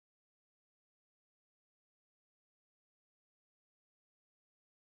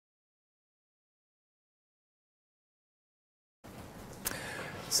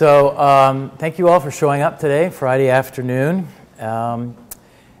Thank you all for showing up today, Friday afternoon.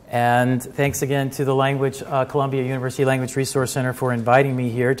 And thanks again to the Columbia University Language Resource Center for inviting me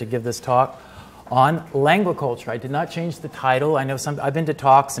here to give this talk on Languaculture. I did not change the title. I know I've been to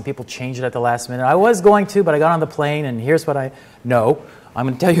talks and people change it at the last minute. I was going to, but I got on the plane and here's what I know.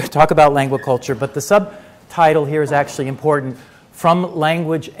 I'm going to talk about Languaculture, but the subtitle here is actually important. From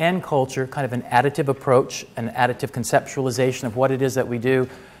language and culture, kind of an additive approach, an additive conceptualization of what it is that we do,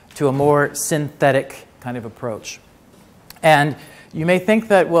 to a more synthetic kind of approach. And you may think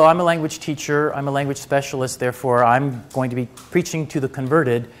that, well, I'm a language teacher, I'm a language specialist, therefore I'm going to be preaching to the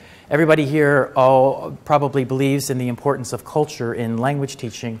converted. Everybody here probably believes in the importance of culture in language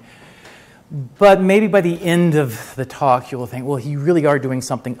teaching. But maybe by the end of the talk, you'll think, well, you really are doing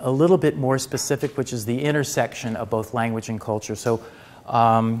something a little bit more specific, which is the intersection of both language and culture. So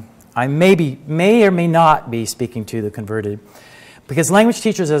I may or may not be speaking to the converted. Because language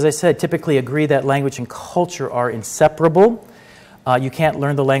teachers, as I said, typically agree that language and culture are inseparable. You can't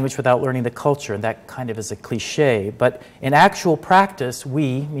learn the language without learning the culture, and that kind of is a cliche. But in actual practice,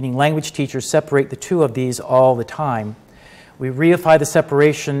 we, meaning language teachers, separate the two of these all the time. We reify the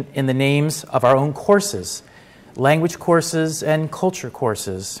separation in the names of our own courses, language courses and culture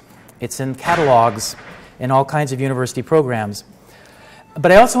courses. It's in catalogs in all kinds of university programs.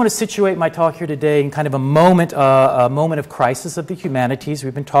 But I also want to situate my talk here today in kind of a moment of crisis of the humanities.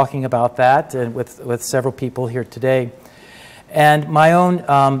 We've been talking about that with several people here today. And my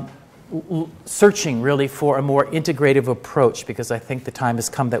own searching really for a more integrative approach, because I think the time has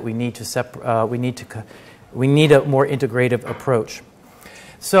come that we need a more integrative approach.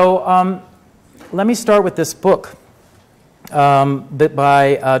 So let me start with this book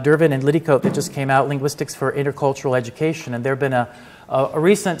by Dervin and Liddycote that just came out, Linguistics for Intercultural Education. And there have been a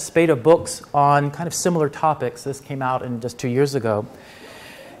recent spate of books on kind of similar topics. This came out just 2 years ago.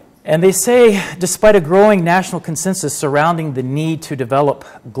 And they say, despite a growing national consensus surrounding the need to develop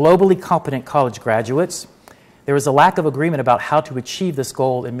globally competent college graduates, there is a lack of agreement about how to achieve this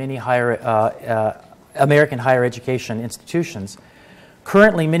goal in many American higher education institutions.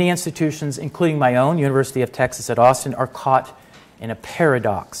 Currently, many institutions, including my own, University of Texas at Austin, are caught in a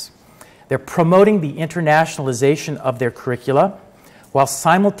paradox. They're promoting the internationalization of their curricula while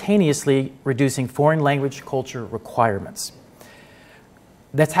simultaneously reducing foreign language culture requirements.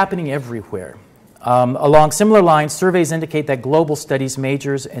 That's happening everywhere. Along similar lines, surveys indicate that global studies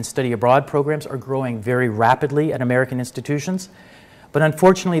majors and study abroad programs are growing very rapidly at American institutions. But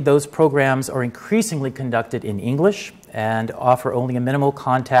unfortunately, those programs are increasingly conducted in English and offer only a minimal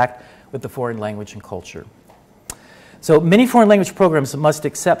contact with the foreign language and culture. So many foreign language programs must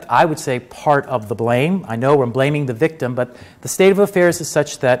accept, I would say, part of the blame. I know we're blaming the victim, but the state of affairs is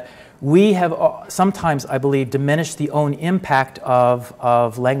such that we have sometimes, I believe, diminished the own impact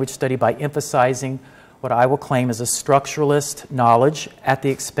of language study by emphasizing what I will claim is a structuralist knowledge at the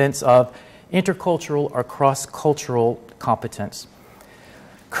expense of intercultural or cross-cultural competence.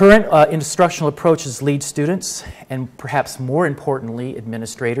 Current instructional approaches lead students, and perhaps more importantly,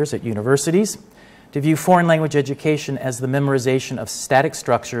 administrators at universities, to view foreign language education as the memorization of static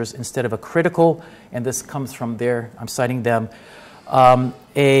structures instead of a critical, and this comes from I'm citing them,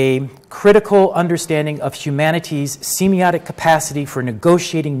 a critical understanding of humanity's semiotic capacity for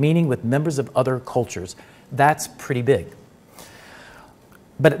negotiating meaning with members of other cultures. That's pretty big.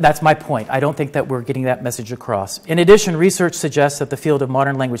 But that's my point. I don't think that we're getting that message across. In addition, research suggests that the field of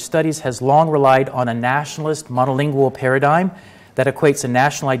modern language studies has long relied on a nationalist monolingual paradigm that equates a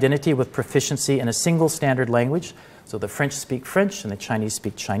national identity with proficiency in a single standard language. So the French speak French and the Chinese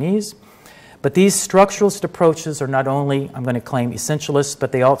speak Chinese. But these structuralist approaches are not only, I'm going to claim, essentialist,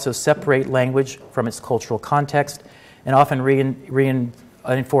 but they also separate language from its cultural context and often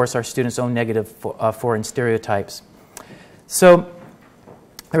reinforce our students' own negative foreign stereotypes. So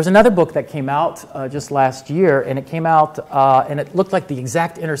there was another book that came out just last year, and it came out and it looked like the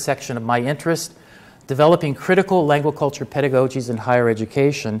exact intersection of my interest, developing critical languaculture pedagogies in higher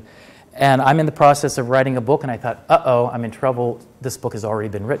education. And I'm in the process of writing a book, and I thought, uh-oh, I'm in trouble. This book has already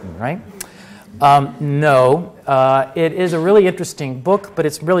been written, right? No, it is a really interesting book, but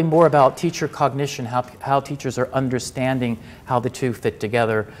it's really more about teacher cognition, how teachers are understanding how the two fit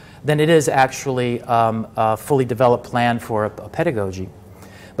together, than it is actually a fully developed plan for a pedagogy.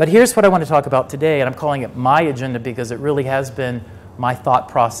 But here's what I want to talk about today, and I'm calling it my agenda because it really has been my thought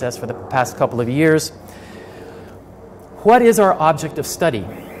process for the past couple of years. What is our object of study?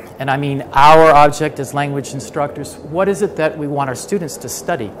 And I mean our object as language instructors. What is it that we want our students to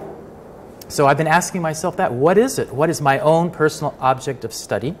study? So I've been asking myself that. What is it? What is my own personal object of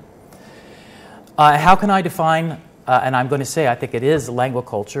study? How can I define and I'm going to say I think it is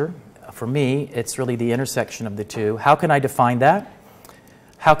languaculture. For me, it's really the intersection of the two. How can I define that?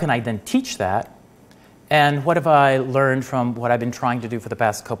 How can I then teach that? And what have I learned from what I've been trying to do for the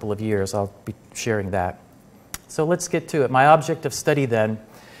past couple of years? I'll be sharing that. So let's get to it. My object of study then.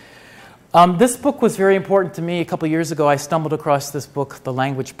 This book was very important to me. A couple of years ago, I stumbled across this book, The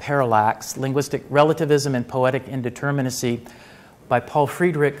Language Parallax, Linguistic Relativism and Poetic Indeterminacy, by Paul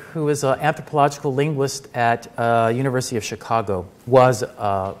Friedrich, who is an anthropological linguist at University of Chicago, was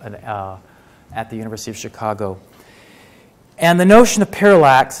at the University of Chicago. And the notion of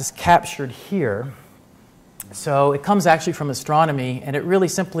parallax is captured here. So it comes actually from astronomy, and it really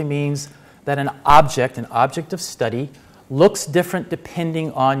simply means that an object of study, looks different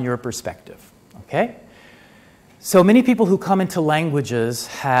depending on your perspective. Okay? So many people who come into languages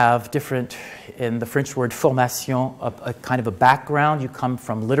have different, in the French word formation, a kind of a background. You come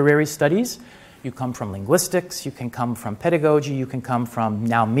from literary studies, you come from linguistics, you can come from pedagogy, you can come from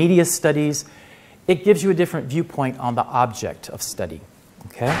now media studies. It gives you a different viewpoint on the object of study.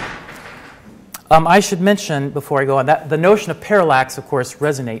 Okay? I should mention, before I go on, that the notion of parallax, of course,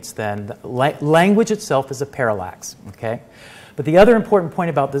 resonates then. Language itself is a parallax. Okay? But the other important point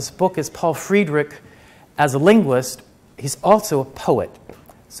about this book is Paul Friedrich, as a linguist, he's also a poet.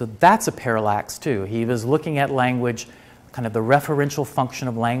 So that's a parallax, too. He was looking at language, kind of the referential function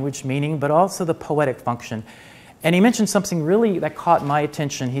of language meaning, but also the poetic function. And he mentioned something really that caught my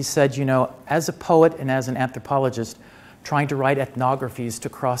attention. He said, you know, as a poet and as an anthropologist, trying to write ethnographies to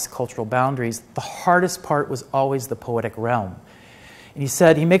cross cultural boundaries, the hardest part was always the poetic realm. And he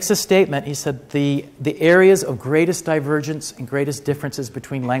said, he makes a statement, he said, the areas of greatest divergence and greatest differences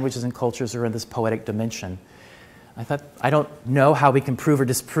between languages and cultures are in this poetic dimension. I thought, I don't know how we can prove or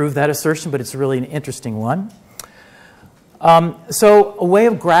disprove that assertion, but it's really an interesting one. So a way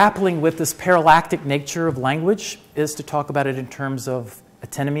of grappling with this parallactic nature of language is to talk about it in terms of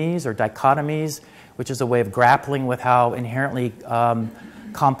antinomies or dichotomies, which is a way of grappling with how inherently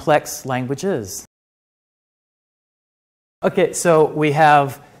complex language is. Okay, so we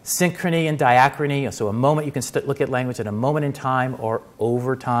have synchrony and diachrony. So a moment, you can look at language at a moment in time or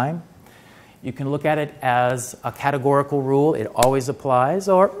over time. You can look at it as a categorical rule. It always applies,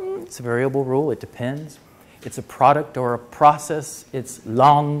 or it's a variable rule. It depends. It's a product or a process. It's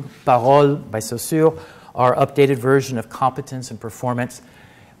langue, parole by Saussure, our updated version of competence and performance.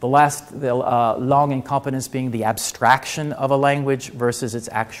 The langue and competence being the abstraction of a language versus its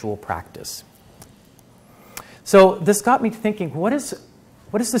actual practice. So this got me thinking, what is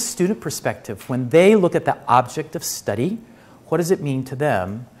the student perspective? When they look at the object of study, what does it mean to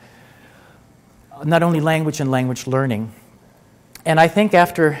them? Not only language and language learning. And I think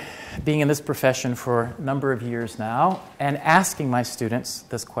after being in this profession for a number of years now and asking my students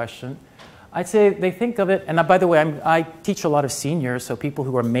this question, I'd say they think of it, and by the way, I teach a lot of seniors, so people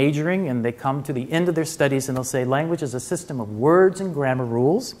who are majoring and they come to the end of their studies and they'll say language is a system of words and grammar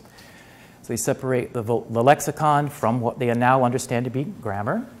rules. So they separate the lexicon from what they now understand to be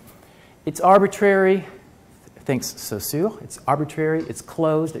grammar. It's arbitrary, thinks Saussure. It's arbitrary, it's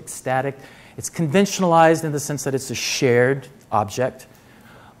closed, it's static. It's conventionalized in the sense that it's a shared object.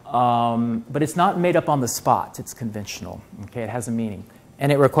 But it's not made up on the spot. It's conventional. Okay, it has a meaning.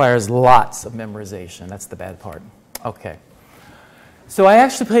 And it requires lots of memorization. That's the bad part. Okay. So I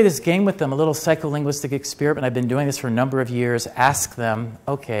actually play this game with them, a little psycholinguistic experiment. I've been doing this for a number of years. Ask them,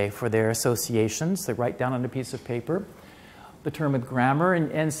 okay, for their associations. They write down on a piece of paper the term with grammar.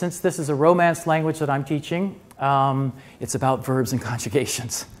 And since this is a Romance language that I'm teaching, it's about verbs and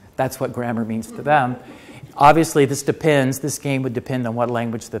conjugations. That's what grammar means to them. Obviously, this game would depend on what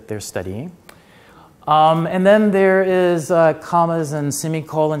language that they're studying. And then there is commas and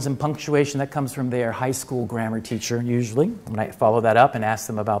semicolons and punctuation that comes from their high school grammar teacher, usually. When I follow that up and ask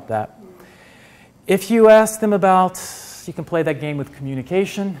them about that. If you ask them about, you can play that game with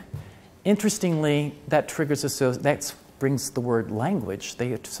communication. Interestingly, that brings the word language.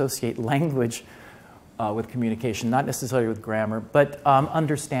 They associate language with communication, not necessarily with grammar, but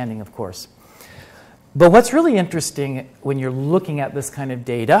understanding, of course. But what's really interesting when you're looking at this kind of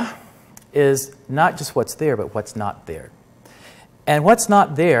data is not just what's there, but what's not there. And what's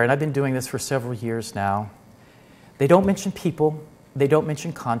not there, and I've been doing this for several years now, they don't mention people, they don't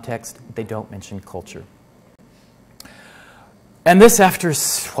mention context, they don't mention culture. And this after,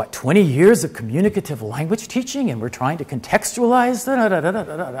 what, 20 years of communicative language teaching, and we're trying to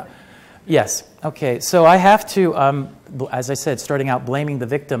contextualize, Yes, okay, so I have to, as I said, starting out blaming the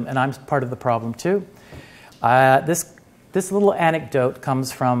victim, and I'm part of the problem too. This little anecdote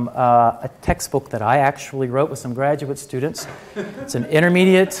comes from a textbook that I actually wrote with some graduate students. It's an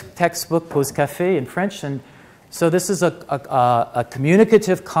intermediate textbook, Pause Café in French, and So this is a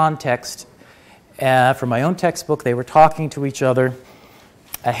communicative context. From my own textbook, they were talking to each other.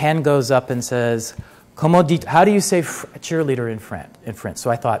 A hand goes up and says, how do you say cheerleader in French? So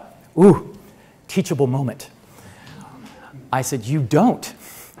I thought, ooh, teachable moment. I said, you don't.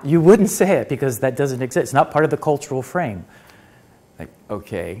 You wouldn't say it because that doesn't exist. It's not part of the cultural frame. Like,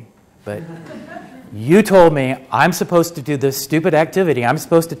 okay, but you told me I'm supposed to do this stupid activity. I'm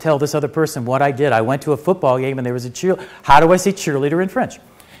supposed to tell this other person what I did. I went to a football game and there was a cheerleader. How do I say cheerleader in French?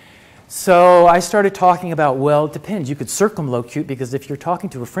 So I started talking about, well, it depends. You could circumlocute because if you're talking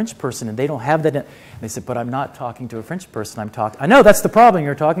to a French person and they don't have that, they said, but I'm not talking to a French person. I know that's the problem.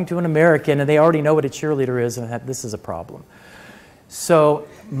 You're talking to an American and they already know what a cheerleader is, and this is a problem. So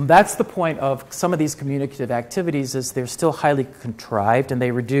that's the point of some of these communicative activities is they're still highly contrived and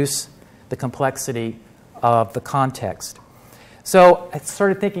they reduce the complexity of the context. So I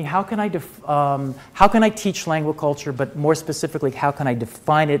started thinking, how can I teach languaculture, but more specifically, how can I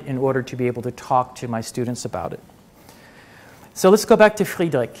define it in order to be able to talk to my students about it? So let's go back to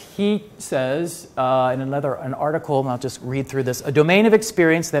Friedrich. He says in an article, and I'll just read through this, a domain of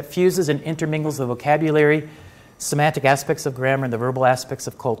experience that fuses and intermingles the vocabulary, semantic aspects of grammar, and the verbal aspects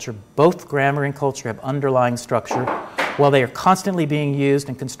of culture. Both grammar and culture have underlying structure, while they are constantly being used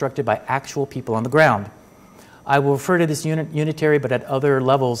and constructed by actual people on the ground. I will refer to this unitary, but at other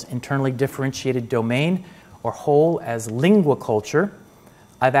levels, internally differentiated domain or whole as linguaculture.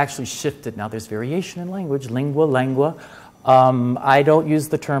 I've actually shifted. Now, there's variation in language, lingua. I don't use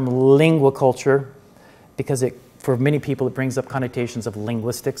the term linguaculture because for many people it brings up connotations of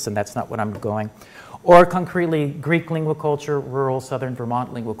linguistics, and that's not what I'm going. Or concretely, Greek linguaculture, rural southern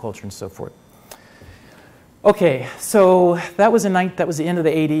Vermont linguaculture, and so forth. Okay, so that was the end of the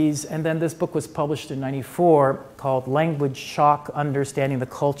 80s, and then this book was published in 94 called Language Shock, Understanding the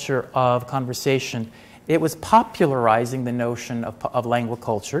Culture of Conversation. It was popularizing the notion of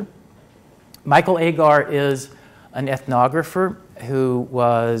languaculture. Michael Agar is an ethnographer who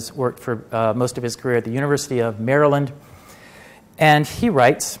worked for most of his career at the University of Maryland, and he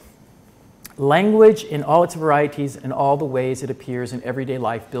writes, language in all its varieties and all the ways it appears in everyday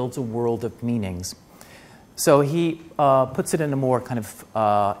life builds a world of meanings. So he puts it in a more kind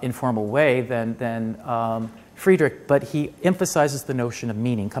of informal way than Friedrich, but he emphasizes the notion of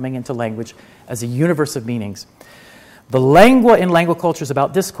meaning, coming into language as a universe of meanings. The lingua in languaculture is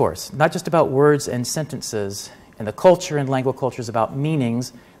about discourse, not just about words and sentences. And the culture in languaculture is about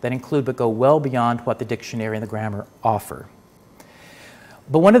meanings that include but go well beyond what the dictionary and the grammar offer.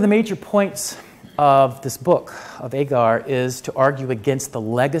 But one of the major points of this book of Agar is to argue against the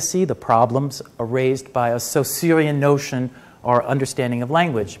legacy, the problems raised by a Saussurean notion or understanding of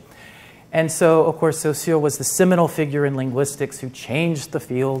language. And so, of course, Saussure was the seminal figure in linguistics who changed the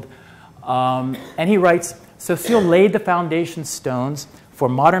field. And he writes, Saussure laid the foundation stones for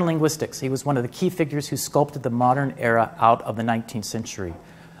modern linguistics. He was one of the key figures who sculpted the modern era out of the 19th century.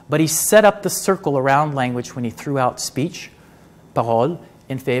 But he set up the circle around language when he threw out speech, parole,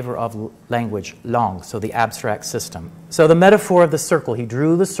 in favor of language, langue, so the abstract system. So the metaphor of the circle, he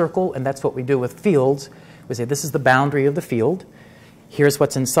drew the circle, and that's what we do with fields. We say this is the boundary of the field. Here's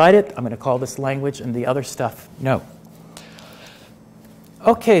what's inside it. I'm going to call this language, and the other stuff, no.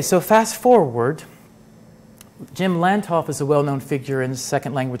 Okay, so fast forward. Jim Lantoff is a well-known figure in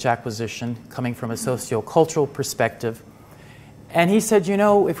second language acquisition, coming from a sociocultural perspective. And he said, you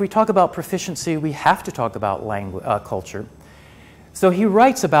know, if we talk about proficiency, we have to talk about culture. So he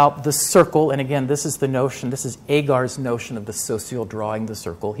writes about the circle, and again, this is the notion, this is Agar's notion of the Saussure drawing the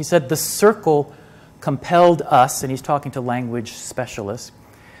circle. He said the circle compelled us, and he's talking to language specialists,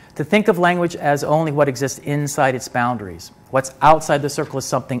 to think of language as only what exists inside its boundaries. What's outside the circle is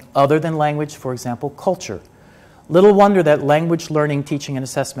something other than language, for example, culture. Little wonder that language learning, teaching, and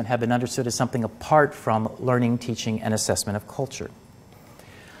assessment have been understood as something apart from learning, teaching, and assessment of culture.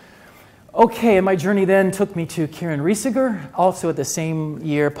 Okay, and my journey then took me to Karen Risager, also at the same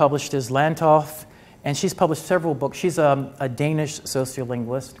year published as Lantoff, and she's published several books. She's a Danish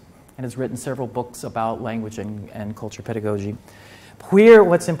sociolinguist and has written several books about language and culture pedagogy. Here,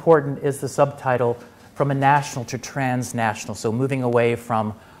 what's important is the subtitle, From a National to Transnational, so moving away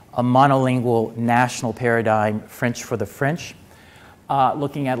from a monolingual national paradigm, French for the French,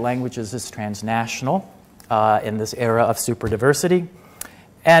 looking at languages as transnational in this era of superdiversity.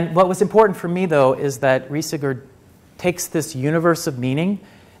 And what was important for me, though, is that Risager takes this universe of meaning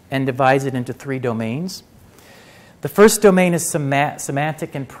and divides it into three domains. The first domain is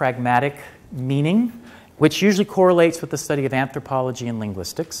semantic and pragmatic meaning, which usually correlates with the study of anthropology and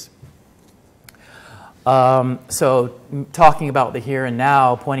linguistics. So talking about the here and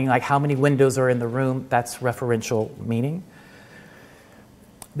now, pointing like how many windows are in the room, that's referential meaning.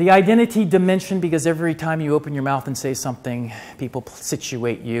 The identity dimension, because every time you open your mouth and say something, people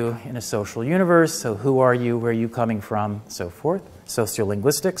situate you in a social universe. So who are you, where are you coming from, so forth.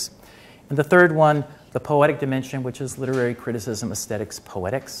 Sociolinguistics. And the third one, the poetic dimension, which is literary criticism, aesthetics,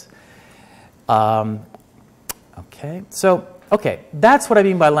 poetics. Okay, that's what I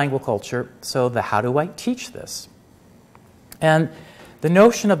mean by languaculture. So how do I teach this? And the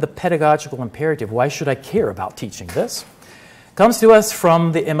notion of the pedagogical imperative, why should I care about teaching this, comes to us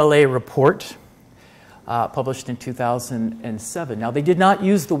from the MLA report published in 2007. Now, they did not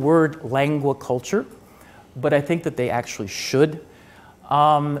use the word languaculture, but I think that they actually should.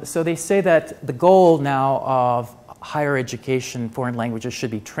 So they say that the goal now of higher education, foreign languages,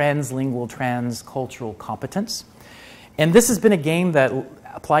 should be translingual, transcultural competence. And this has been a game that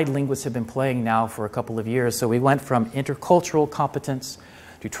applied linguists have been playing now for a couple of years. So we went from intercultural competence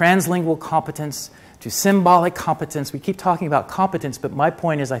to translingual competence to symbolic competence. We keep talking about competence, but my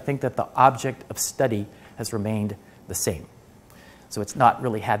point is I think that the object of study has remained the same. So it's not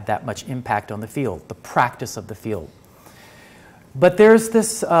really had that much impact on the field, the practice of the field. But there's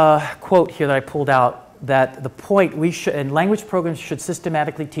this quote here that I pulled out, that the point and language programs should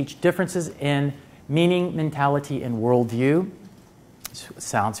systematically teach differences in meaning, mentality, and worldview. It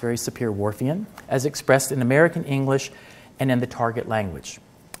sounds very Sapir-Whorfian, as expressed in American English and in the target language.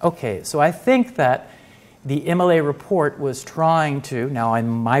 Okay, so I think that the MLA report was trying to, now in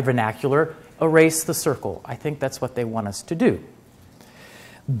my vernacular, erase the circle. I think that's what they want us to do.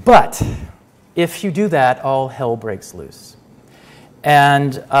 But if you do that, all hell breaks loose.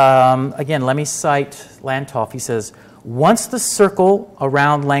 And again, let me cite Lantoff. He says, once the circle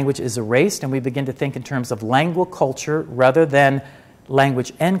around language is erased and we begin to think in terms of languaculture rather than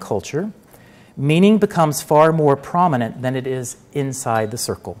language and culture, meaning becomes far more prominent than it is inside the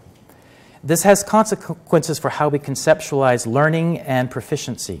circle. This has consequences for how we conceptualize learning and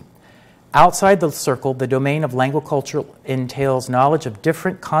proficiency. Outside the circle, the domain of languaculture entails knowledge of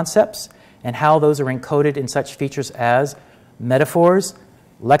different concepts and how those are encoded in such features as metaphors,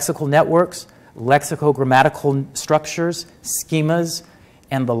 lexical networks, lexicogrammatical structures, schemas,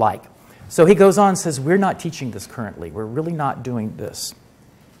 and the like. So he goes on and says, we're not teaching this currently. We're really not doing this.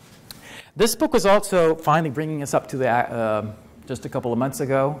 This book was also, finally bringing us up to the, just a couple of months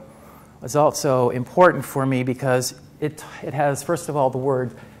ago, was also important for me because it has, first of all, the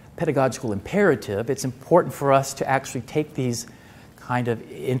word pedagogical imperative. It's important for us to actually take these kind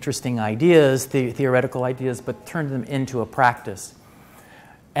of interesting ideas, theoretical ideas, but turn them into a practice.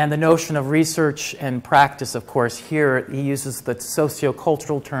 And the notion of research and practice, of course, here he uses the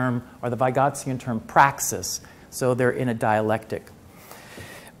sociocultural term or the Vygotskian term praxis, so they're in a dialectic.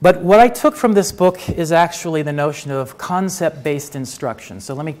 But what I took from this book is actually the notion of concept-based instruction.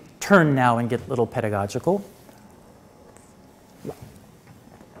 So let me turn now and get a little pedagogical.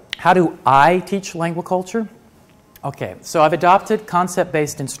 How do I teach languaculture? Okay, so I've adopted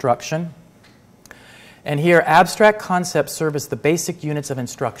concept-based instruction. And here, abstract concepts serve as the basic units of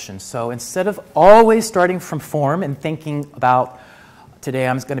instruction. So instead of always starting from form and thinking about, today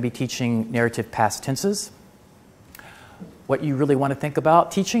I'm going to be teaching narrative past tenses, what you really want to think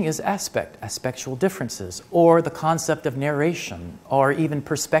about teaching is aspectual differences, or the concept of narration, or even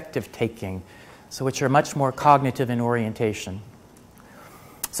perspective taking, so which are much more cognitive in orientation.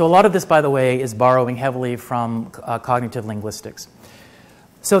 So a lot of this, by the way, is borrowing heavily from cognitive linguistics.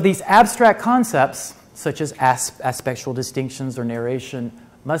 So these abstract concepts, such as aspectual distinctions or narration,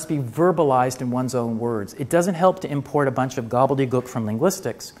 must be verbalized in one's own words. It doesn't help to import a bunch of gobbledygook from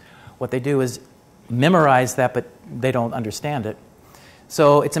linguistics. What they do is memorize that, but they don't understand it.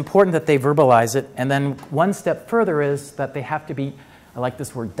 So it's important that they verbalize it. And then one step further is that they have to be, I like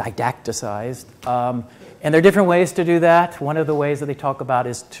this word, didacticized. And there are different ways to do that. One of the ways that they talk about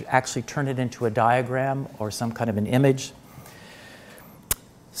is to actually turn it into a diagram or some kind of an image.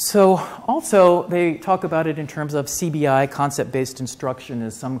 So also they talk about it in terms of CBI, concept-based instruction,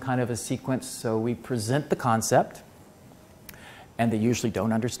 as some kind of a sequence. So we present the concept, and they usually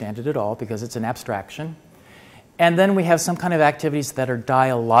don't understand it at all because it's an abstraction. And then we have some kind of activities that are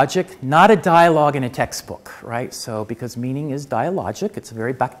dialogic, not a dialogue in a textbook, right? So because meaning is dialogic, it's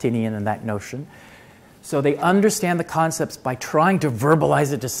very Bakhtinian in that notion. So they understand the concepts by trying to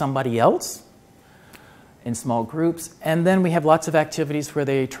verbalize it to somebody else in small groups. And then we have lots of activities where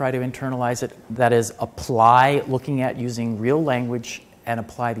they try to internalize it, that is, apply, looking at using real language and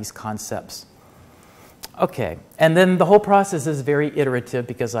apply these concepts. Okay, and then the whole process is very iterative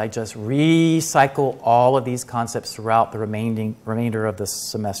because I just recycle all of these concepts throughout the remainder of the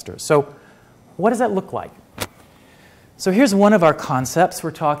semester. So what does that look like? So here's one of our concepts.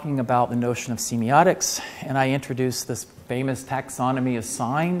 We're talking about the notion of semiotics, and I introduced this famous taxonomy of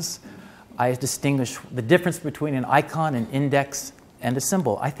signs. I distinguish the difference between an icon, an index, and a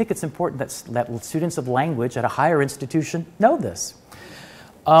symbol. I think it's important that students of language at a higher institution know this.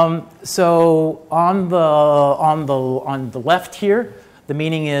 So on the left here, the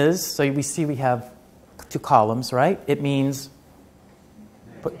meaning is, so we see we have two columns, right? It means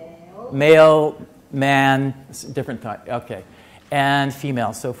male, man, different type, okay, and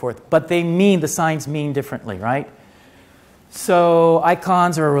female, so forth. But they mean, the signs mean differently, right? So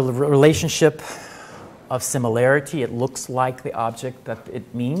icons are a relationship of similarity. It looks like the object that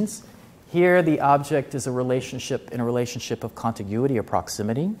it means. Here, the object is a relationship of contiguity or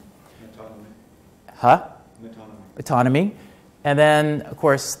proximity. Metonymy. Huh? Metonymy. Metonymy. And then, of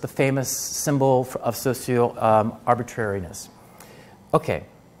course, the famous symbol of social arbitrariness. Okay,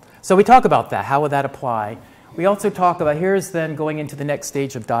 so we talk about that. How would that apply? We also talk about, here's then going into the next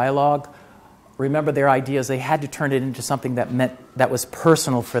stage of dialogue. Remember their ideas, they had to turn it into something that was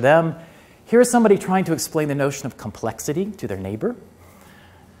personal for them. Here's somebody trying to explain the notion of complexity to their neighbor.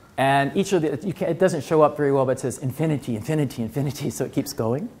 And each of it doesn't show up very well, but it says infinity, infinity, infinity, so it keeps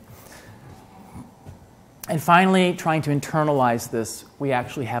going. And finally, trying to internalize this, we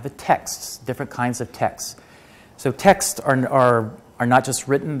actually have a text, different kinds of texts. So texts are not just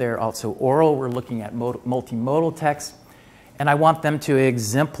written, they're also oral. We're looking at multimodal text. And I want them to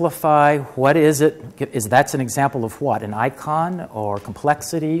exemplify what is it. That's an example of what? An icon or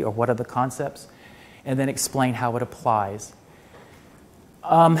complexity or what are the concepts? And then explain how it applies.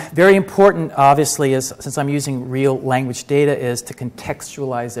 Very important, obviously, is since I'm using real language data, is to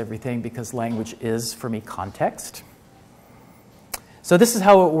contextualize everything because language is, for me, context. So this is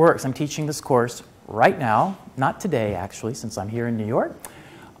how it works. I'm teaching this course right now, not today, actually, since I'm here in New York,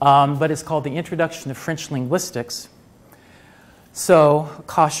 but it's called the Introduction to French Linguistics. So,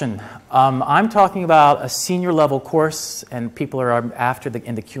 caution, I'm talking about a senior level course, and people are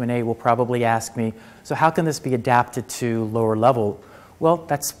in the Q&A will probably ask me, so how can this be adapted to lower level? Well,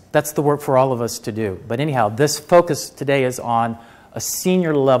 that's the work for all of us to do. But anyhow, this focus today is on a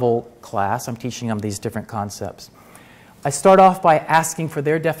senior level class. I'm teaching them these different concepts. I start off by asking for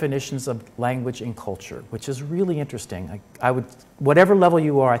their definitions of language and culture, which is really interesting. Whatever level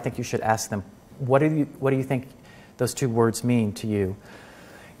you are, I think you should ask them, what do you think those two words mean to you?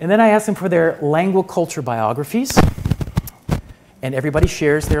 And then I ask them for their languaculture biographies. And everybody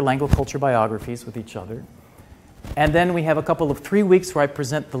shares their languaculture biographies with each other. And then we have a couple of 3 weeks where I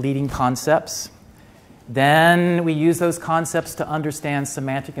present the leading concepts. Then we use those concepts to understand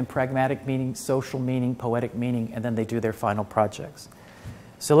semantic and pragmatic meaning, social meaning, poetic meaning, and then they do their final projects.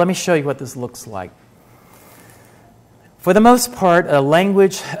 So let me show you what this looks like. For the most part, a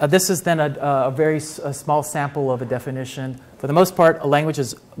language, this is then a very small sample of a definition. For the most part, a language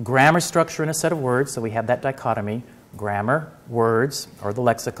is grammar structure in a set of words, so we have that dichotomy. Grammar, words, or the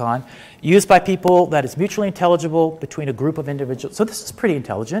lexicon, used by people that is mutually intelligible between a group of individuals. So this is pretty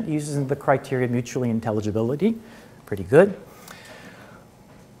intelligent, using the criteria of mutually intelligibility. Pretty good.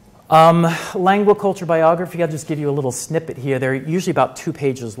 Languaculture biography, I'll just give you a little snippet here. They're usually about 2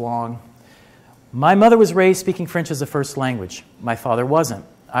 pages long. My mother was raised speaking French as a first language. My father wasn't.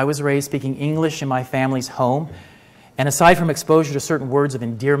 I was raised speaking English in my family's home. And aside from exposure to certain words of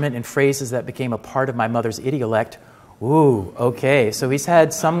endearment and phrases that became a part of my mother's idiolect, ooh, okay, so he's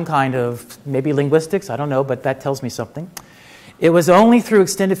had some kind of, maybe linguistics, I don't know, but that tells me something. It was only through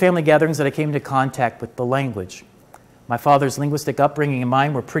extended family gatherings that I came into contact with the language. My father's linguistic upbringing and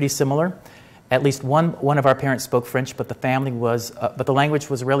mine were pretty similar. At least one of our parents spoke French, but the language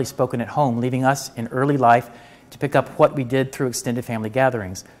was rarely spoken at home, leaving us in early life to pick up what we did through extended family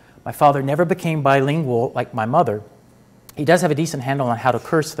gatherings. My father never became bilingual like my mother. He does have a decent handle on how to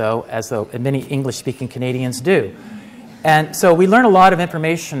curse, though, as many English-speaking Canadians do. And so we learn a lot of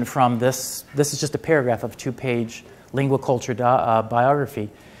information from this. This is just a paragraph of a 2-page linguaculture biography.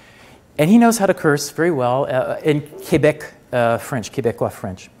 And he knows how to curse very well in Quebec French, Québécois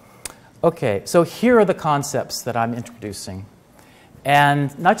French. Okay, so here are the concepts that I'm introducing.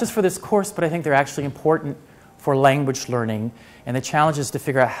 And not just for this course, but I think they're actually important for language learning. And the challenge is to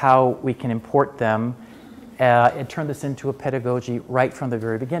figure out how we can import them and turn this into a pedagogy right from the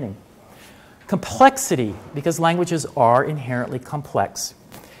very beginning. Complexity, because languages are inherently complex.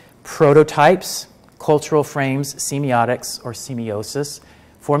 Prototypes, cultural frames, semiotics or semiosis,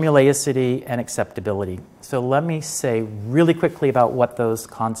 formulaicity, and acceptability. So let me say really quickly about what those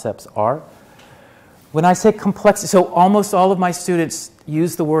concepts are. When I say complexity, so almost all of my students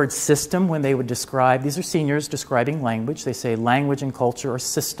use the word system when they would describe, these are seniors describing language. They say language and culture are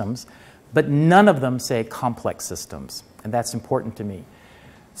systems. but none of them say complex systems, and that's important to me.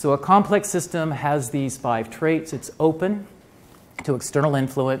 So a complex system has these 5 traits. It's open to external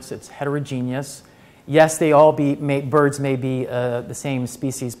influence. It's heterogeneous. Yes, birds may be the same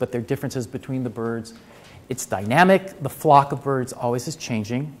species, but there are differences between the birds. It's dynamic. The flock of birds always is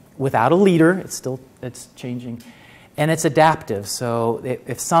changing. Without a leader, it's changing. And it's adaptive. So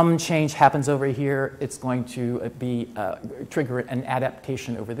if some change happens over here, it's going to trigger an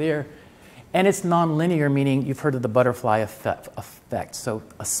adaptation over there. And it's nonlinear, meaning you've heard of the butterfly effect. So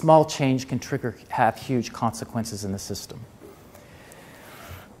a small change can have huge consequences in the system.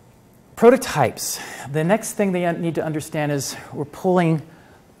 Prototypes. The next thing they need to understand is we're pulling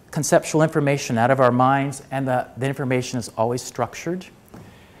conceptual information out of our minds, and the information is always structured.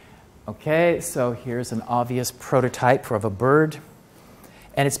 Okay, so here's an obvious prototype of a bird,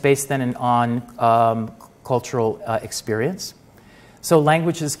 and it's based then on cultural experience. So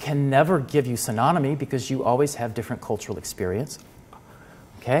languages can never give you synonymy because you always have different cultural experience.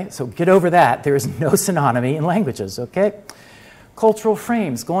 Okay, so get over that. There is no synonymy in languages, okay? Cultural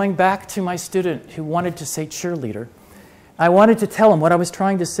frames. Going back to my student who wanted to say cheerleader, I wanted to tell him what I was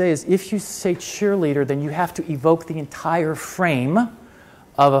trying to say is if you say cheerleader, then you have to evoke the entire frame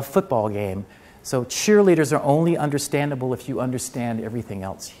of a football game. So cheerleaders are only understandable if you understand everything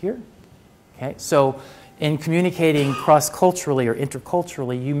else here. Okay, so in communicating cross-culturally or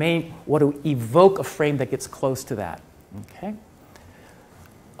interculturally, you may want to evoke a frame that gets close to that. Okay,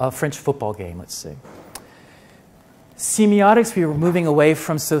 a French football game, let's say. Semiotics, we were moving away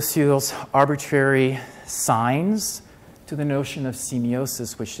from Saussure's arbitrary signs to the notion of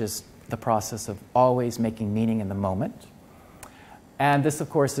semiosis, which is the process of always making meaning in the moment. And this, of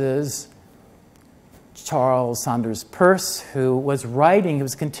course, is Charles Sanders Peirce, who was writing, he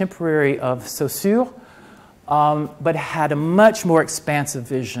was contemporary of Saussure, but had a much more expansive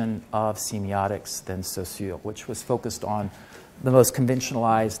vision of semiotics than Saussure, which was focused on the most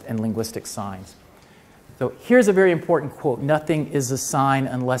conventionalized and linguistic signs. So here's a very important quote: nothing is a sign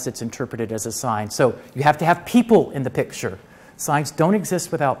unless it's interpreted as a sign. So you have to have people in the picture. Signs don't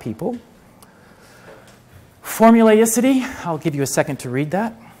exist without people. Formulaicity, I'll give you a second to read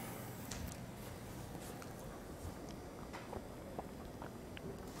that.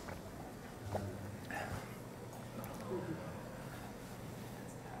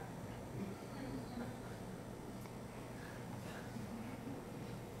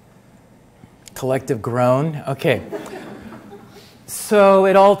 Collective groan. Okay. So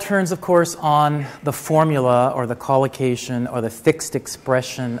it all turns, of course, on the formula or the collocation or the fixed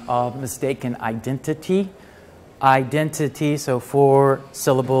expression of mistaken identity. Identity, so 4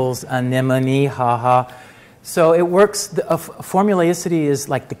 syllables, anemone, haha. So it works, formulaicity is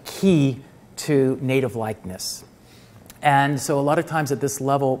like the key to native likeness. And so a lot of times at this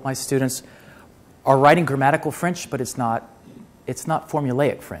level, my students are writing grammatical French, but it's not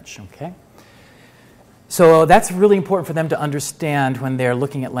formulaic French, okay? So that's really important for them to understand when they're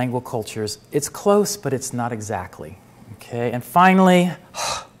looking at languacultures. It's close, but it's not exactly, okay? And finally,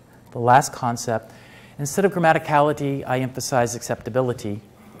 the last concept, instead of grammaticality, I emphasize acceptability.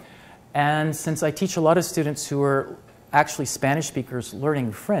 And since I teach a lot of students who are actually Spanish speakers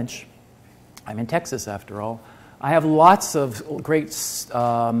learning French, I'm in Texas after all, I have lots of great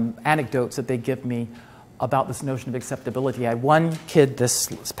anecdotes that they give me about this notion of acceptability. I had one kid this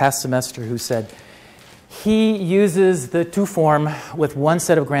past semester who said he uses the tu form with one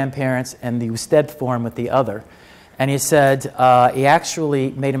set of grandparents and the usted form with the other. And he said he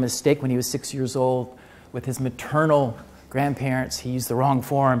actually made a mistake when he was 6 years old with his maternal grandparents. He used the wrong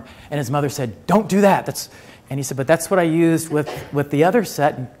form, and his mother said, "Don't do that." And he said, "But that's what I used with the other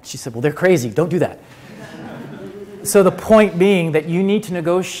set." And she said, "Well, they're crazy. Don't do that." So the point being that you need to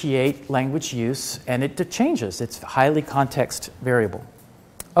negotiate language use, and it changes. It's highly context variable.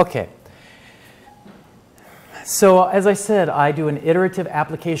 Okay. So as I said, I do an iterative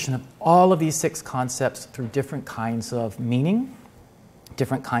application of all of these 6 concepts through different kinds of meaning,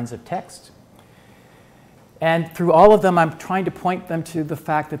 different kinds of text. And through all of them, I'm trying to point them to the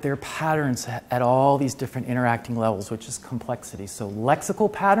fact that there are patterns at all these different interacting levels, which is complexity. So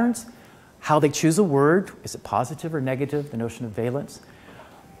lexical patterns, how they choose a word, is it positive or negative, the notion of valence.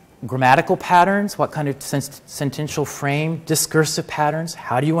 Grammatical patterns, what kind of sentential frame. Discursive patterns,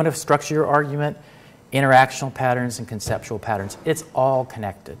 how do you want to structure your argument. Interactional patterns and conceptual patterns. It's all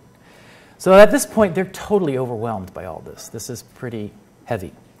connected. So at this point, they're totally overwhelmed by all this. This is pretty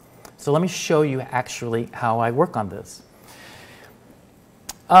heavy. So let me show you actually how I work on this.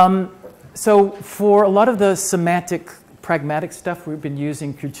 So for a lot of the semantic pragmatic stuff, we've been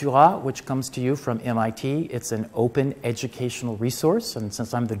using Cultura, which comes to you from MIT. It's an open educational resource, and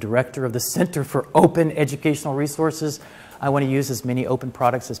since I'm the director of the Center for Open Educational Resources, I want to use as many open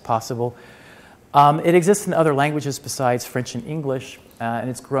products as possible. It exists in other languages besides French and English, and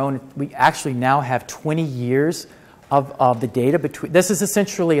it's grown. We actually now have 20 years of the data between. This is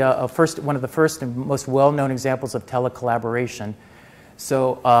essentially one of the first and most well-known examples of telecollaboration.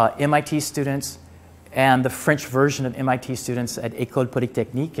 So MIT students and the French version of MIT students at École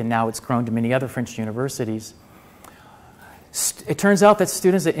Polytechnique, and now it's grown to many other French universities. It turns out that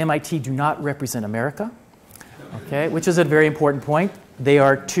students at MIT do not represent America, okay, which is a very important point. They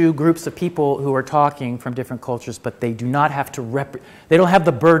are two groups of people who are talking from different cultures, but they do not have to they don't have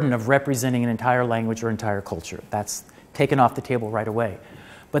the burden of representing an entire language or entire culture. That's taken off the table right away.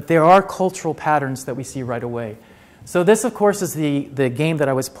 But there are cultural patterns that we see right away. So this, of course, is the game that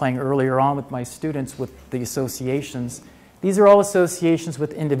I was playing earlier on with my students with the associations. These are all associations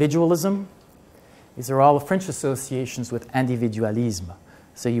with individualism. These are all French associations with individualisme.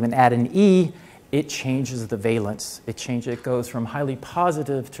 So you can add an E, it changes the valence. It goes from highly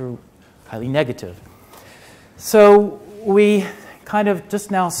positive to highly negative. So we kind of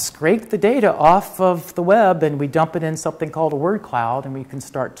just now scrape the data off of the web and we dump it in something called a word cloud, and we can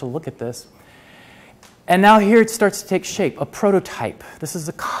start to look at this. And now here it starts to take shape, a prototype. This is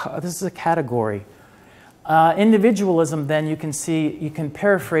a category. Individualism, then, you can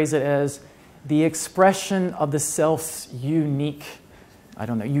paraphrase it as the expression of the self's uniqueness.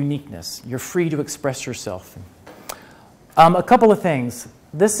 You're free to express yourself. A couple of things.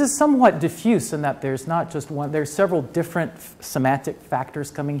 This is somewhat diffuse in that there's not just one, there's several different semantic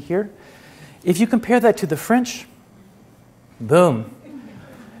factors coming here. If you compare that to the French, boom.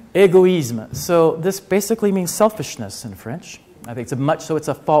 Égoïsme. So this basically means selfishness in French. I think it's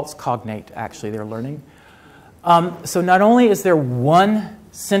a false cognate, actually, they're learning. So not only is there one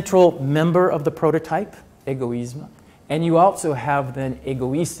central member of the prototype, égoïsme, and you also have then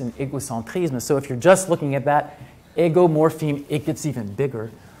égoïste and égocentrisme. So if you're just looking at that, ego morpheme, it gets even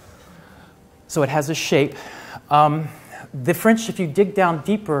bigger. So it has a shape. The French, if you dig down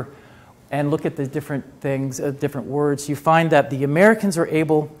deeper and look at the different things, different words, you find that the Americans are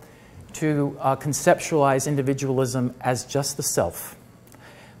able to conceptualize individualism as just the self.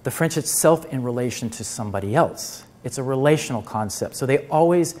 The French, it's self in relation to somebody else. It's a relational concept. So they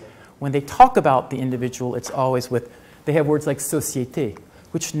always, when they talk about the individual, it's always with, they have words like société,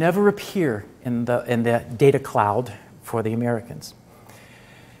 which never appear in the data cloud for the Americans.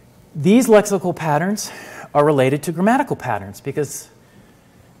 These lexical patterns are related to grammatical patterns because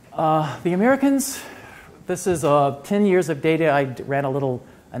the Americans, this is 10 years of data. I ran a little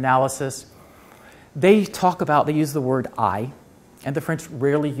analysis. They use the word I, and the French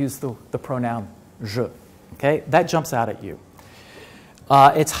rarely use the pronoun je. Okay? That jumps out at you.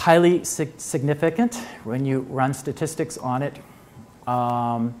 It's highly significant when you run statistics on it.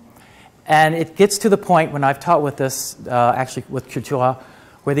 And it gets to the point when I've taught with this, actually with Cultura,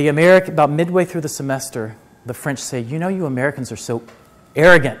 where about midway through the semester, the French say, you know, you Americans are so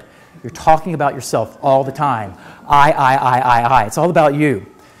arrogant. You're talking about yourself all the time. I. It's all about you.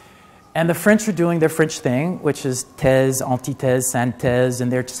 And the French are doing their French thing, which is thèse, antithèse, synthèse, and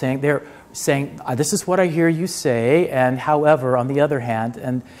they're saying this is what I hear you say, and however, on the other hand,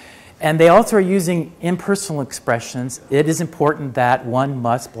 and they also are using impersonal expressions. It is important that one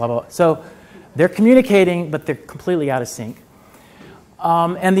must, blah, blah, blah. So they're communicating, but they're completely out of sync.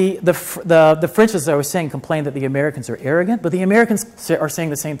 And the French, as I was saying, complain that the Americans are arrogant, but the Americans are saying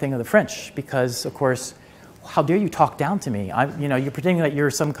the same thing of the French because, of course, how dare you talk down to me? You're pretending that you're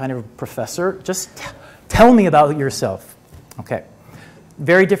some kind of professor. Just tell me about yourself. Okay.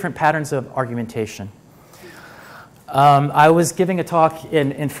 Very different patterns of argumentation. I was giving a talk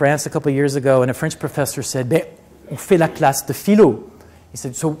in France a couple of years ago, and a French professor said, on fait la classe de philo. He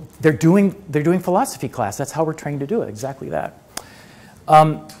said, so they're doing philosophy class. That's how we're trained to do it, exactly that.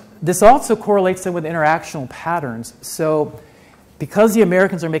 This also correlates then with interactional patterns. So because the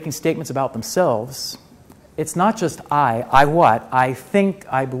Americans are making statements about themselves, it's not just I what? I think,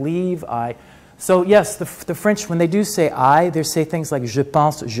 I believe, I. So yes, the French, when they do say I, they say things like je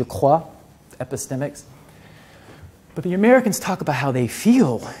pense, je crois, epistemics. But the Americans talk about how they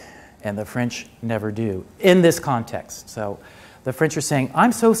feel, and the French never do in this context. So the French are saying,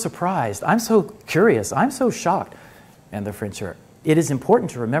 I'm so surprised, I'm so curious, I'm so shocked. And the French are, it is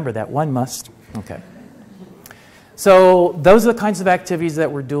important to remember that one must. Okay. So those are the kinds of activities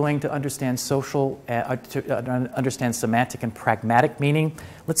that we're doing to understand understand semantic and pragmatic meaning.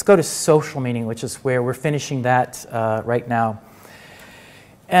 Let's go to social meaning, which is where we're finishing that right now.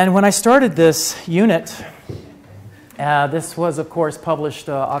 And when I started this unit, This was, of course, published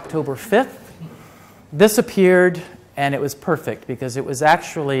October 5th. This appeared, and it was perfect because it was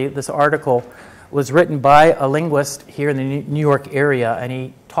actually, this article was written by a linguist here in the New York area, and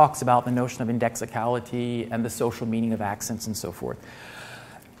he talks about the notion of indexicality and the social meaning of accents and so forth.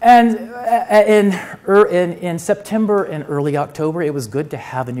 And in September and early October, it was good to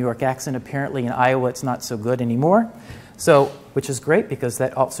have a New York accent. Apparently in Iowa, it's not so good anymore, so, which is great because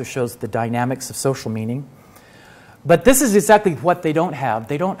that also shows the dynamics of social meaning. But this is exactly what they don't have.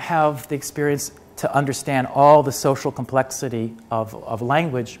 They don't have the experience to understand all the social complexity of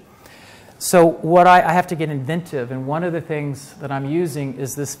language. So what I have to get inventive, and one of the things that I'm using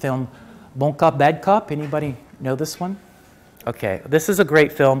is this film, Bon Cop, Bad Cop. Anybody know this one? Okay, this is a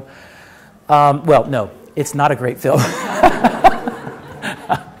great film. Well, no, it's not a great film.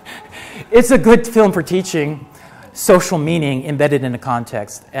 It's a good film for teaching social meaning embedded in a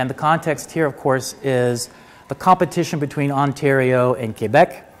context. And the context here, of course, is the competition between Ontario and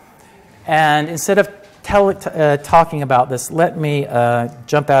Quebec. And instead of talking about this, let me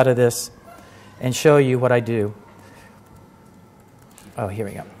jump out of this and show you what I do. Oh, here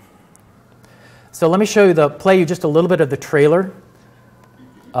we go. So let me play you just a little bit of the trailer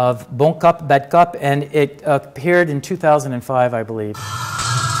of Bon Cop, Bad Cop, and it appeared in 2005, I believe.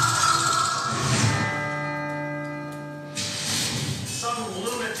 Some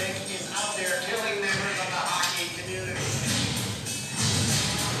lunatic is out there killing members of the hockey community.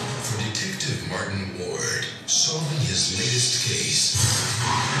 For Detective Martin Ward, solving his latest case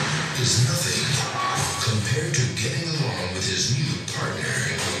is nothing compared to getting along with his new partner.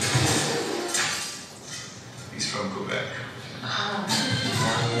 He's from Quebec.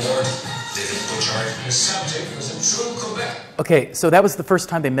 Martin Ward, David Butchart, the subject was a true Quebec. Okay, so that was the first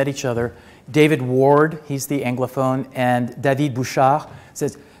time they met each other. David Ward, he's the Anglophone, and David Bouchard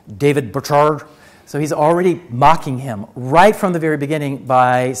says, David Butchard. So he's already mocking him right from the very beginning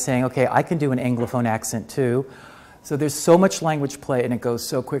by saying, okay, I can do an Anglophone accent too. So there's so much language play, and it goes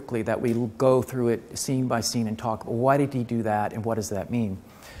so quickly that we go through it scene by scene and talk, well, why did he do that, and what does that mean?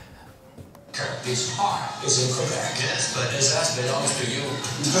 His heart is in Quebec. Yes, but his ass belongs to you.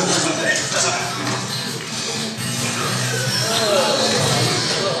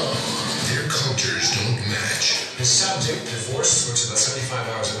 Their cultures don't match. His subject, divorce, works about 75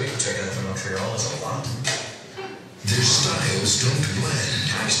 hours a week, which I get from Montreal is a lot. Their styles don't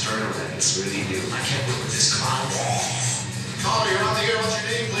blend. I started with that. It's really new. I can't work with this clown. Caller, you're on the air. What's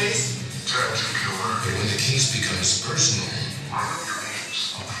your name, please? But when the case becomes personal,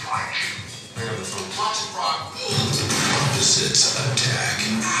 Watch it, Frog. opposites attack.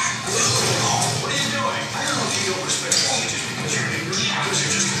 What are you doing? I don't know if you don't respect me just because you're English, because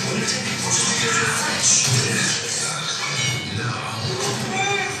you're just a lunatic, or just because you're French. Now,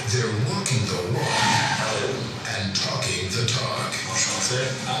 they're walking the walk and talking the talk.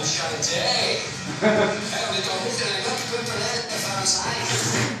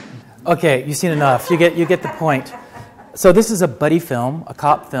 Okay, you've seen enough. You get the point. So this is a buddy film, a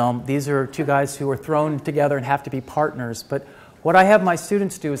cop film. These are two guys who are thrown together and have to be partners. But what I have my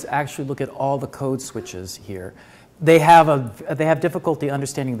students do is actually look at all the code switches here. They have difficulty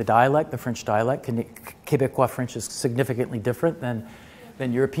understanding the dialect, the French dialect. Quebecois French is significantly different than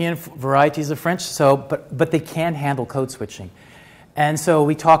European varieties of French. So, but they can handle code switching. And so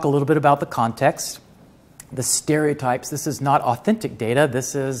we talk a little bit about the context, the stereotypes. This is not authentic data.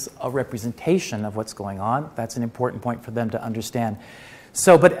 This is a representation of what's going on. That's an important point for them to understand.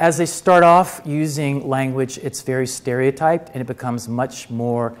 So, but as they start off using language, it's very stereotyped, and it becomes much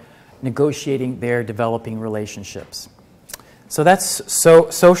more negotiating their developing relationships. So that's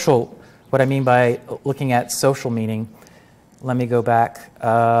social, what I mean by looking at social meaning. Let me go back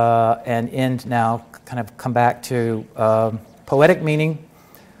and end now, kind of come back to poetic meaning.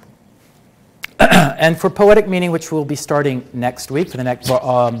 And for poetic meaning, which we'll be starting next week,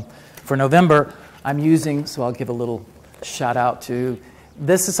 for November, I'm using, so I'll give a little shout out to,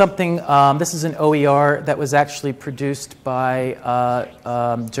 this is something, this is an OER that was actually produced by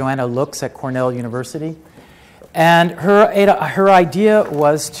Joanna Lux at Cornell University. And her idea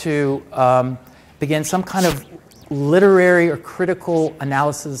was to begin some kind of literary or critical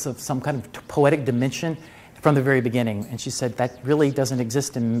analysis of some kind of poetic dimension from the very beginning. And she said that really doesn't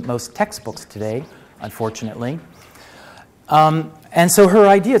exist in most textbooks today, unfortunately. And so her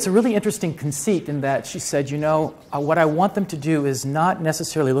idea, it's a really interesting conceit in that she said, you know, what I want them to do is not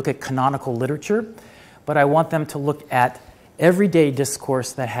necessarily look at canonical literature, but I want them to look at everyday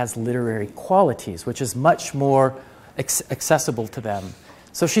discourse that has literary qualities, which is much more accessible to them.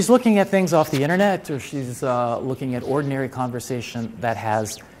 So she's looking at things off the internet, or she's looking at ordinary conversation that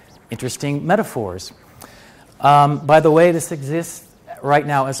has interesting metaphors. By the way, this exists right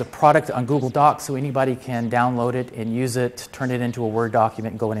now as a product on Google Docs, so anybody can download it and use it, turn it into a Word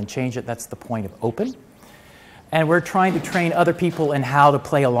document, and go in and change it. That's the point of open. And we're trying to train other people in how to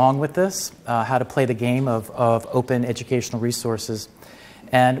play along with this, how to play the game of open educational resources.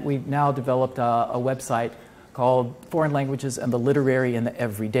 And we've now developed a website called Foreign Languages and the Literary in the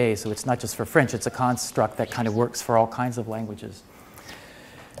Everyday. So it's not just for French, it's a construct that kind of works for all kinds of languages.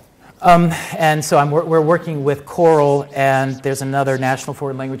 And so we're working with Coral, and there's another National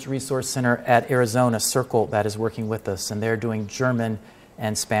Foreign Language Resource Center at Arizona, Circle, that is working with us, and they're doing German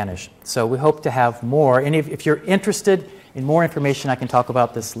and Spanish. So we hope to have more. And if you're interested in more information, I can talk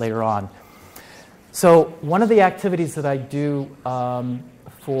about this later on. So one of the activities that I do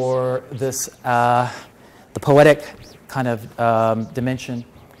for this, the poetic kind of dimension,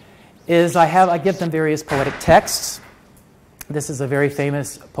 is I give them various poetic texts. This is a very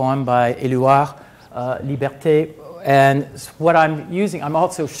famous poem by Éluard, Liberté. And what I'm using, I'm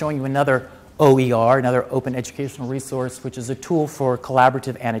also showing you another OER, another open educational resource, which is a tool for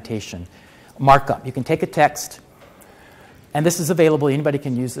collaborative annotation, markup. You can take a text, and this is available. Anybody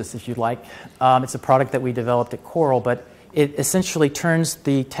can use this if you'd like. It's a product that we developed at Coral, but it essentially turns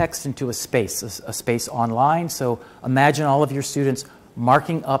the text into a space online. So imagine all of your students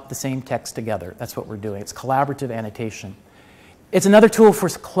marking up the same text together. That's what we're doing. It's collaborative annotation. It's another tool for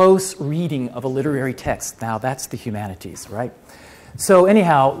close reading of a literary text. Now, that's the humanities, right? So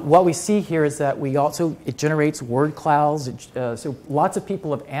anyhow, what we see here is that it generates word clouds. So lots of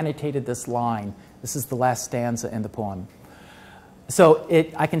people have annotated this line. This is the last stanza in the poem. So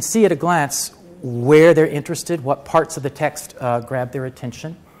I can see at a glance where they're interested, what parts of the text grab their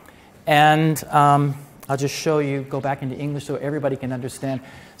attention. And I'll just show you, go back into English so everybody can understand.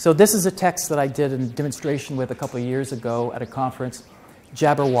 So this is a text that I did a demonstration with a couple of years ago at a conference,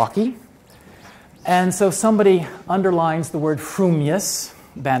 Jabberwocky. And so somebody underlines the word frumious,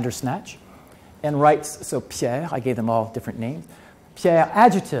 Bandersnatch, and writes, so Pierre, I gave them all different names. Pierre,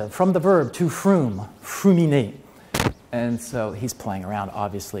 adjective, from the verb to frume, fruminer. And so he's playing around,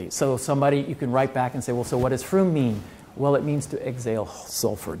 obviously. So you can write back and say, well, so what does frume mean? Well, it means to exhale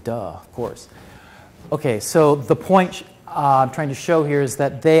sulfur, duh, of course. Okay, so the point I'm trying to show here is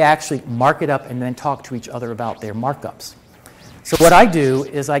that they actually mark it up and then talk to each other about their markups. So what I do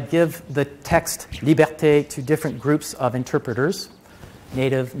is I give the text liberté to different groups of interpreters,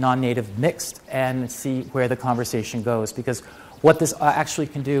 native, non-native, mixed, and see where the conversation goes. Because what this actually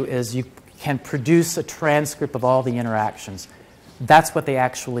can do is you can produce a transcript of all the interactions. That's what they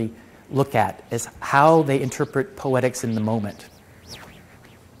actually look at, is how they interpret poetics in the moment.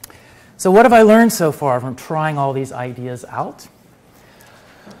 So what have I learned so far from trying all these ideas out?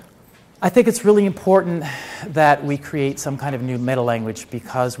 I think it's really important that we create some kind of new meta-language,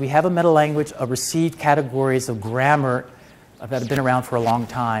 because we have a meta-language of received categories of grammar that have been around for a long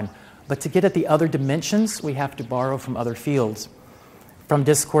time. But to get at the other dimensions, we have to borrow from other fields, from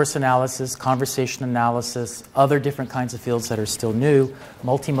discourse analysis, conversation analysis, other different kinds of fields that are still new,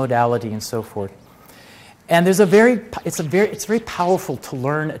 multimodality, and so forth. And it's very powerful to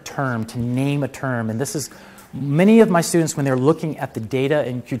learn a term, to name a term. And this is, many of my students, when they're looking at the data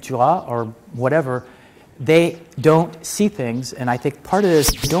in Cultura or whatever, they don't see things. And I think part of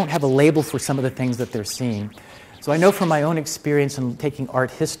this, they don't have a label for some of the things that they're seeing. So I know from my own experience in taking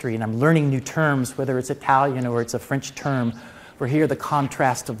art history, and I'm learning new terms, whether it's Italian or it's a French term, where here the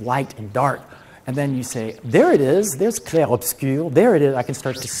contrast of light and dark. And then you say, there it is, there's clair-obscur, there it is, I can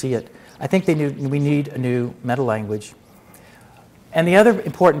start to see it. I think we need a new meta-language. And the other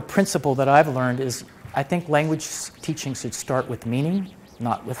important principle that I've learned is I think language teaching should start with meaning,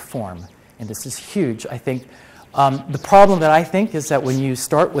 not with form. And this is huge. I think the problem that I think is that when you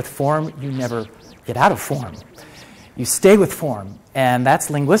start with form, you never get out of form. You stay with form. And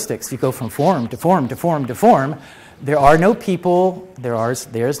that's linguistics. You go from form to form to form to form. There are no people.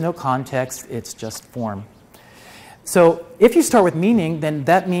 There's no context. It's just form. So if you start with meaning, then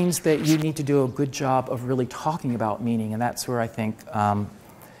that means that you need to do a good job of really talking about meaning, and that's where I think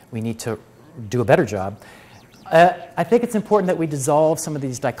we need to do a better job. I think it's important that we dissolve some of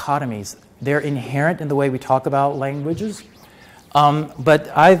these dichotomies. They're inherent in the way we talk about languages, but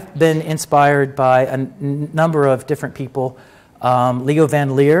I've been inspired by a number of different people. Leo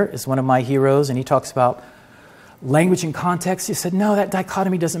van Leer is one of my heroes, and he talks about language and context. He said, no, that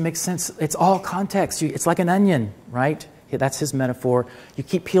dichotomy doesn't make sense. It's all context. It's like an onion, right? That's his metaphor. You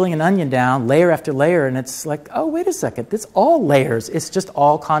keep peeling an onion down, layer after layer, and it's like, oh, wait a second. It's all layers. It's just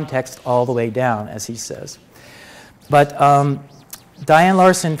all context all the way down, as he says. But Diane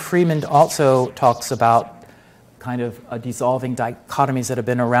Larson Freeman also talks about kind of dissolving dichotomies that have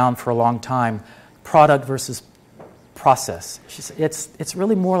been around for a long time, product versus process. It's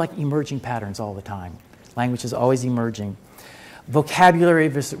really more like emerging patterns all the time. Language is always emerging. Vocabulary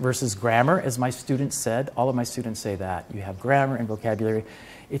versus grammar, as my students said, all of my students say that. You have grammar and vocabulary.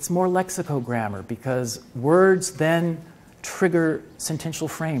 It's more lexicogrammar because words then trigger sentential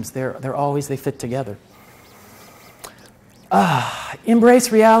frames. They fit together.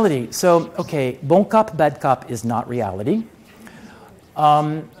 Embrace reality. So, okay, bon cop, bad cop is not reality.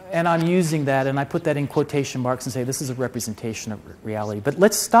 And I'm using that, and I put that in quotation marks and say this is a representation of reality. But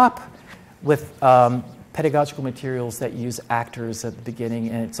let's stop with pedagogical materials that use actors at the beginning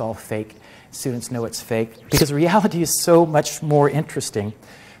and it's all fake. Students know it's fake because reality is so much more interesting.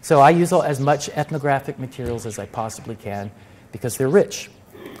 So I use as much ethnographic materials as I possibly can because they're rich.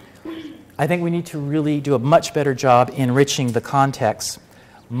 I think we need to really do a much better job enriching the context.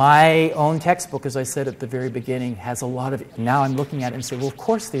 My own textbook, as I said at the very beginning, has a lot of, now I'm looking at it and say, well, of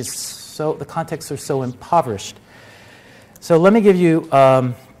course, the contexts are so impoverished. So let me give you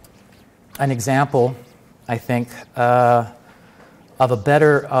an example, I think, of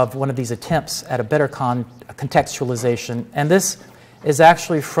one of these attempts at a better contextualization. And this is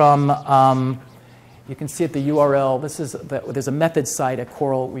actually from, you can see at the URL, there's a method site at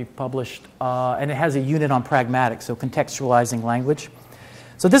Coral we've published, and it has a unit on pragmatics, so contextualizing language.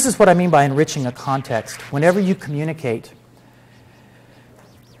 So this is what I mean by enriching a context. Whenever you communicate,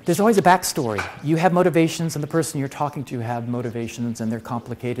 there's always a backstory. You have motivations, and the person you're talking to have motivations, and they're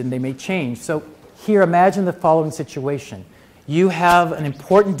complicated, and they may change. So here, imagine the following situation. You have an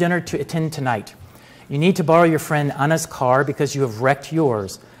important dinner to attend tonight. You need to borrow your friend Anna's car because you have wrecked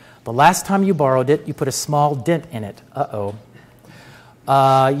yours. The last time you borrowed it, you put a small dent in it. Uh-oh.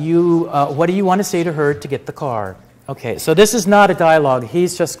 What do you want to say to her to get the car? Okay, so this is not a dialogue.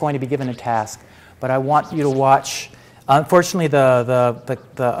 He's just going to be given a task. But I want you to watch. Unfortunately,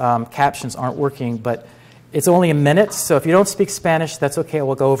 the captions aren't working, but it's only a minute. So if you don't speak Spanish, that's okay.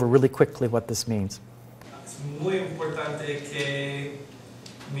 We'll go over really quickly what this means. Es muy importante que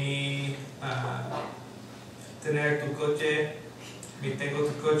tener tu coche, tengo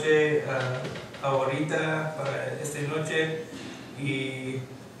tu coche ahorita para esta noche y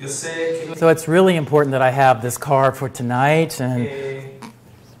yo sé que... So it's really important that I have this car for tonight. And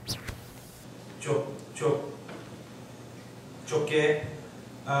choqué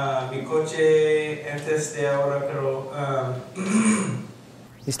mi coche antes de ahora, pero...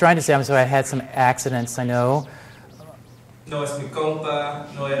 He's trying to say, I'm sorry, I had some accidents, I know. No es mi culpa,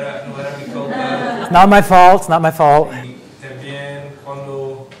 no era mi culpa. It's not my fault, it's not my fault. Y también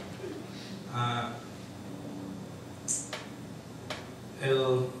cuando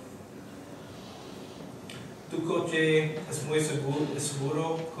tu coche es muy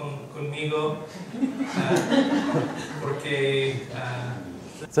seguro conmigo porque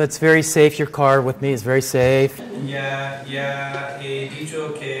So it's very safe, your car with me is very safe. ya he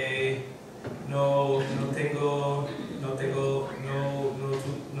dicho que no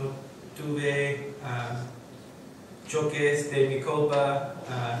tuve choques de mi culpa,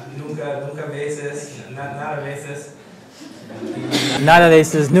 nunca veces, nada veces. Nada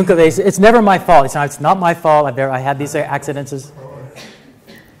veces, nunca veces. It's never my fault. It's not my fault. I had these accidents.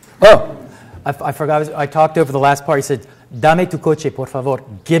 Oh, I forgot. I talked over the last part. He said, "Dame tu coche, por favor.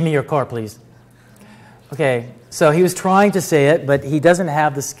 Give me your car, please." Okay, so he was trying to say it, but he doesn't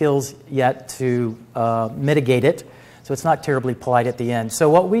have the skills yet to mitigate it. So it's not terribly polite at the end. So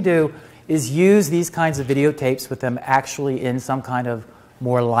what we do is use these kinds of videotapes with them actually in some kind of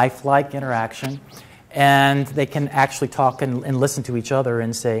more lifelike interaction. And they can actually talk and listen to each other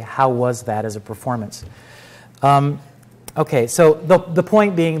and say, how was that as a performance? Okay, so the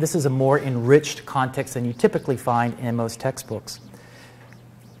point being, this is a more enriched context than you typically find in most textbooks.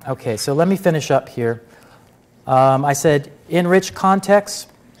 Okay, so let me finish up here. I said enrich context,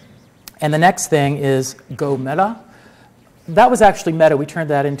 and the next thing is go meta. That was actually meta. We turned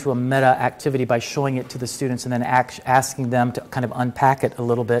that into a meta activity by showing it to the students and then asking them to kind of unpack it a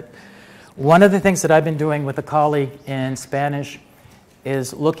little bit. One of the things that I've been doing with a colleague in Spanish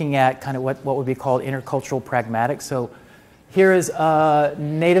is looking at kind of what would be called intercultural pragmatics. So here is a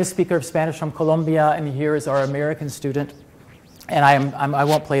native speaker of Spanish from Colombia, and here is our American student. And I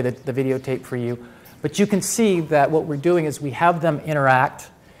won't play the videotape for you, but you can see that what we're doing is we have them interact,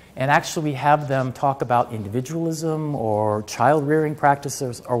 and actually we have them talk about individualism or child-rearing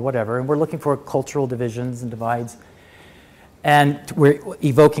practices or whatever, and we're looking for cultural divisions and divides. And we're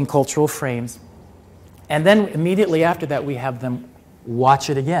evoking cultural frames. And then immediately after that, we have them watch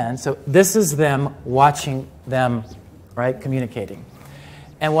it again. So this is them watching them, right, communicating.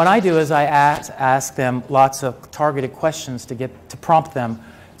 And what I do is I ask them lots of targeted questions to prompt them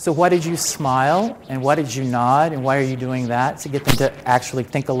So why did you smile, and why did you nod, and why are you doing that? To get them to actually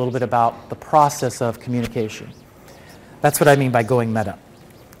think a little bit about the process of communication. That's what I mean by going meta.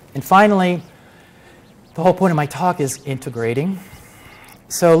 And finally, the whole point of my talk is integrating.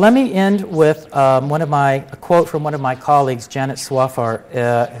 So let me end with a quote from one of my colleagues, Janet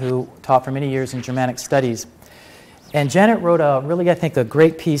Swaffar, who taught for many years in Germanic studies. And Janet wrote I think, a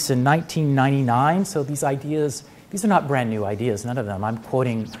great piece in 1999. So these ideas, these are not brand new ideas, none of them. I'm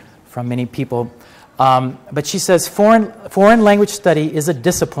quoting from many people. But she says, foreign language study is a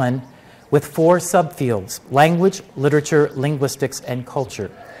discipline with 4 subfields: language, literature, linguistics, and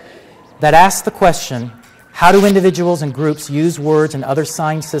culture, that asks the question, how do individuals and groups use words and other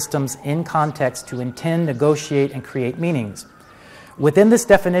sign systems in context to intend, negotiate, and create meanings? Within this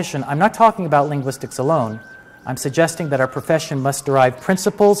definition, I'm not talking about linguistics alone. I'm suggesting that our profession must derive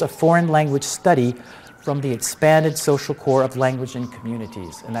principles of foreign language study from the expanded social core of language and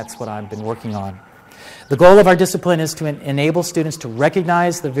communities, and that's what I've been working on. The goal of our discipline is to enable students to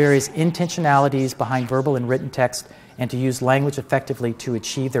recognize the various intentionalities behind verbal and written text and to use language effectively to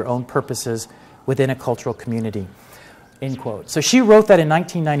achieve their own purposes within a cultural community, end quote. So she wrote that in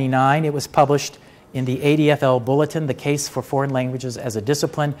 1999. It was published in the ADFL Bulletin, The Case for Foreign Languages as a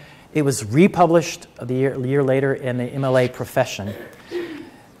Discipline. It was republished a year later in the MLA Profession.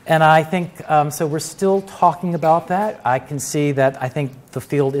 And I think, so we're still talking about that. I can see that I think the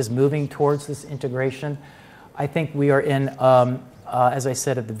field is moving towards this integration. I think we are in, as I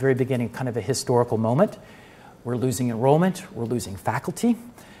said at the very beginning, kind of a historical moment. We're losing enrollment, we're losing faculty.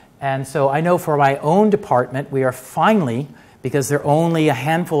 And so I know for my own department, we are finally, because there are only a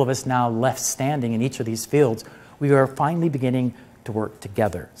handful of us now left standing in each of these fields, we are finally beginning to work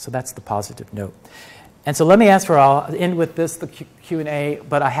together. So that's the positive note. And so let me ask I'll end with this, the Q&A,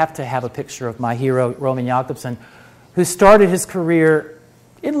 but I have to have a picture of my hero, Roman Jakobson, who started his career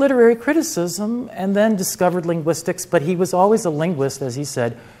in literary criticism and then discovered linguistics, but he was always a linguist, as he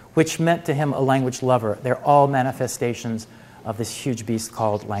said, which meant to him a language lover. They're all manifestations of this huge beast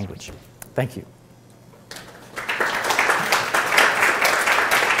called language. Thank you.